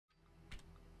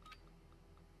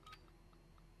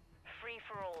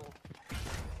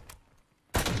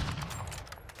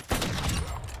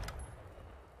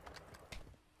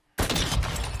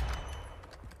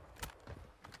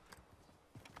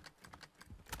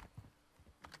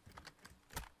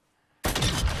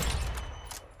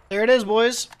There it is,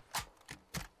 boys.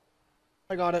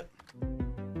 I got it.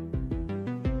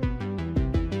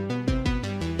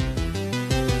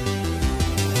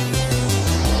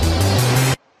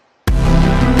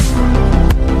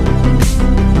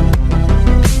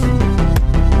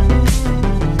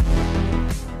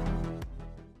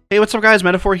 Hey, what's up guys,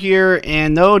 Metaphor here,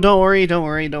 and no, don't worry,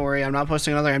 I'm not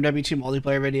posting another MW2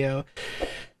 multiplayer video.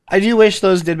 I do wish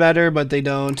those did better, but they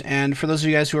don't, and for those of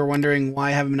you guys who are wondering why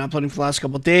I haven't been uploading for the last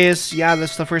couple of days, yeah,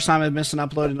 this is the first time I've missed an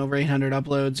upload in over 800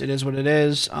 uploads. It is what it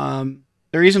is. The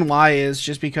reason why is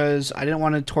just because I didn't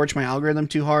want to torch my algorithm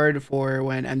too hard for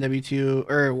when MW2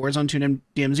 or Warzone 2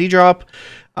 DMZ drop,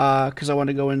 because I want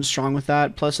to go in strong with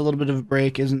that. Plus, a little bit of a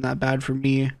break isn't that bad for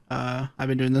me. I've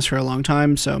been doing this for a long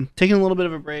time, so taking a little bit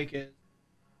of a break is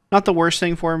not the worst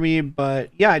thing for me. But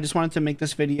yeah, I just wanted to make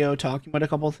this video talking about a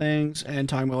couple things and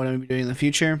talking about what I'm going to be doing in the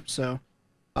future. So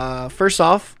first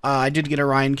off, I did get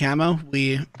Orion Camo.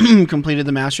 We completed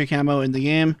the Mastery Camo in the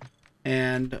game,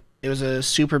 and it was a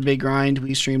super big grind.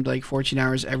 We streamed like 14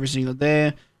 hours every single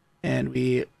day, and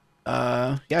we,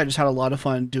 yeah, just had a lot of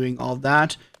fun doing all of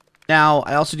that. Now,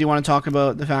 I also do want to talk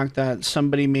about the fact that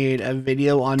somebody made a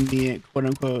video on me,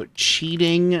 quote-unquote,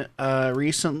 cheating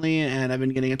recently, and I've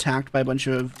been getting attacked by a bunch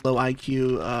of low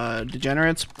IQ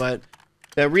degenerates, but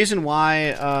the reason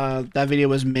why that video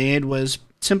was made was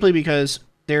simply because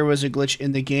there was a glitch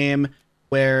in the game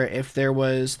where if there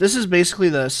was, this is basically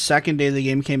the second day the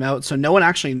game came out, so no one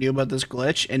actually knew about this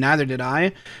glitch, and neither did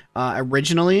I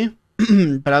originally.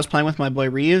 But I was playing with my boy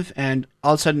Reeve, and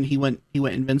all of a sudden he went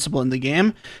invincible in the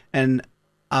game, and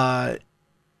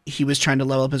he was trying to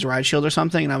level up his ride shield or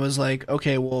something, and I was like,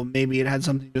 okay, well maybe it had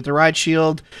something to do with the ride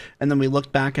shield. And then we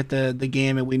looked back at the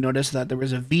game, and we noticed that there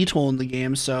was a VTOL in the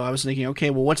game. So I was thinking,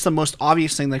 okay, well what's the most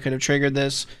obvious thing that could have triggered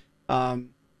this? And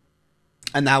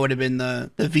that would have been the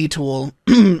VTOL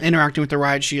interacting with the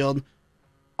ride shield.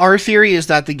 Our theory is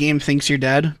that the game thinks you're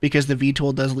dead because the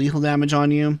VTOL does lethal damage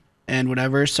on you and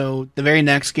whatever. So the very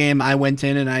next game I went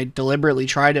in and I deliberately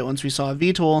tried it once we saw a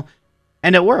VTOL,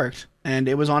 and it worked. And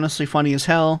it was honestly funny as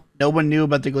hell. No one knew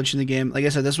about the glitch in the game. Like I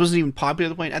said, this wasn't even popular at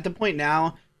the point. At the point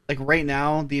now, like right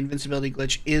now, the invincibility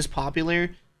glitch is popular.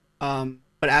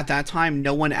 But at that time,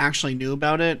 no one actually knew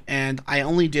about it, and I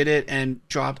only did it and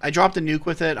I dropped a nuke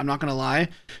with it, I'm not gonna lie.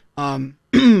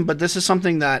 But this is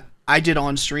something that I did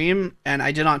on stream, and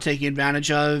I did not take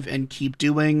advantage of and keep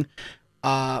doing.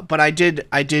 But I did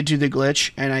do the glitch,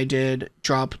 and I did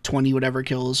drop 20 whatever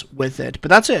kills with it. But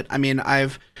that's it. I mean,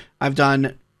 I've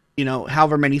done, you know,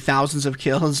 however many thousands of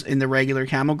kills in the regular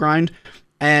camo grind,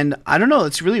 and I don't know,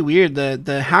 it's really weird.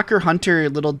 The hacker hunter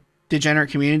little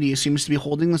degenerate community seems to be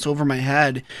holding this over my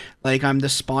head like I'm the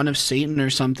spawn of Satan or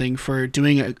something for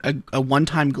doing a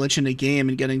one-time glitch in a game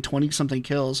and getting 20 something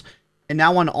kills. And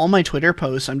now on all my Twitter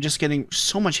posts I'm just getting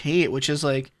so much hate, which is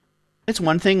like, it's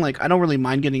one thing, like I don't really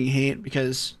mind getting hate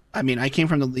because I mean I came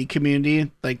from the League community.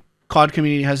 Like COD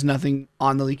community has nothing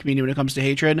on the League community when it comes to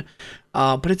hatred,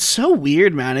 but it's so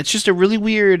weird, man. It's just a really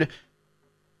weird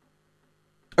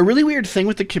thing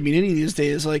with the community these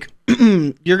days. Like,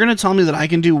 you're gonna tell me that I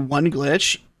can do one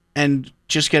glitch and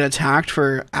just get attacked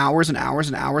for hours and hours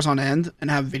and hours on end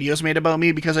and have videos made about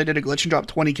me because I did a glitch and dropped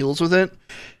 20 kills with it?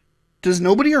 Does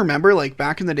nobody remember, like,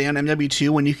 back in the day on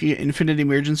MW2 when you could get infinite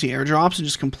emergency airdrops and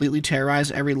just completely terrorize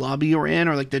every lobby you were in,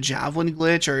 or like the Javelin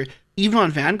glitch, or even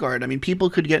on Vanguard? I mean, people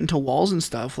could get into walls and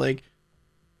stuff. Like,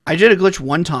 I did a glitch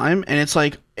one time, and it's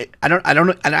like, I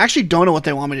actually don't know what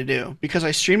they want me to do, because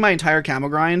I streamed my entire camo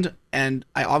grind, and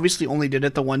I obviously only did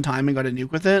it the one time and got a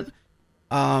nuke with it.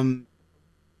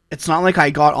 It's not like I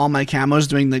got all my camos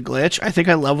doing the glitch. I think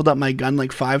I leveled up my gun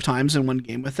like 5 times in one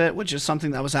game with it, which is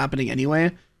something that was happening anyway.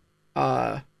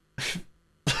 I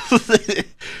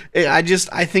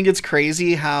think it's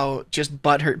crazy how just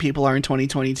butthurt people are in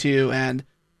 2022, and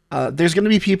there's going to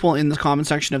be people in the comment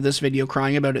section of this video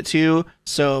crying about it too,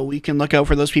 so we can look out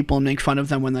for those people and make fun of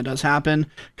them when that does happen,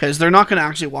 because they're not going to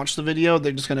actually watch the video,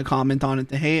 they're just going to comment on it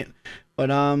to hate. But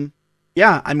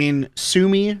yeah, I mean, sue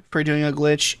me for doing a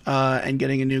glitch and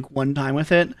getting a nuke one time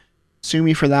with it. Sue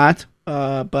me for that.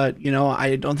 But, you know,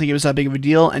 I don't think it was that big of a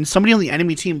deal, and somebody on the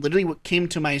enemy team literally came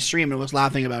to my stream and was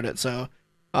laughing about it. So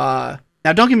now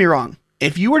don't get me wrong,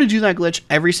 if you were to do that glitch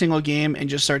every single game and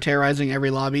just start terrorizing every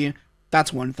lobby,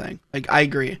 that's one thing. Like, I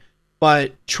agree.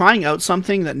 But trying out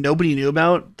something that nobody knew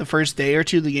about the first day or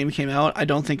two the game came out, I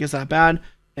don't think is that bad,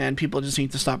 and people just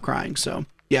need to stop crying. So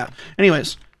yeah,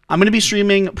 anyways, I'm going to be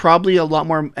streaming probably a lot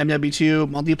more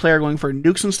MW2 multiplayer, going for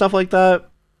nukes and stuff like that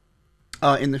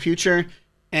in the future.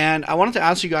 And I wanted to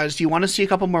ask you guys, do you want to see a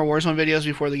couple more Warzone videos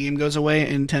before the game goes away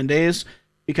in 10 days?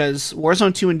 Because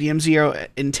Warzone 2 and DMZ are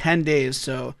in 10 days,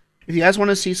 so If you guys want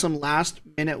to see some last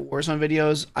minute Warzone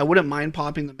videos, I wouldn't mind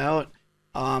popping them out.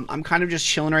 I'm kind of just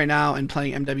chilling right now and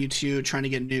playing MW2, trying to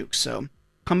get nukes. So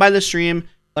come by the stream.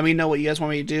 Let me know what you guys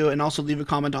want me to do, and also leave a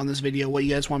comment on this video what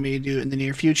you guys want me to do in the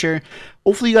near future.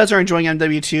 Hopefully you guys are enjoying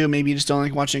MW2. Maybe you just don't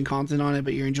like watching content on it,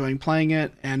 but you're enjoying playing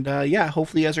it. And yeah,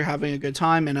 hopefully you guys are having a good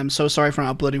time. And I'm so sorry for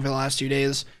not uploading for the last 2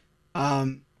 days.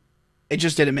 It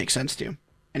just didn't make sense to.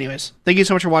 Anyways, thank you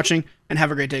so much for watching, and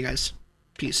have a great day, guys.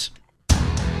 Peace.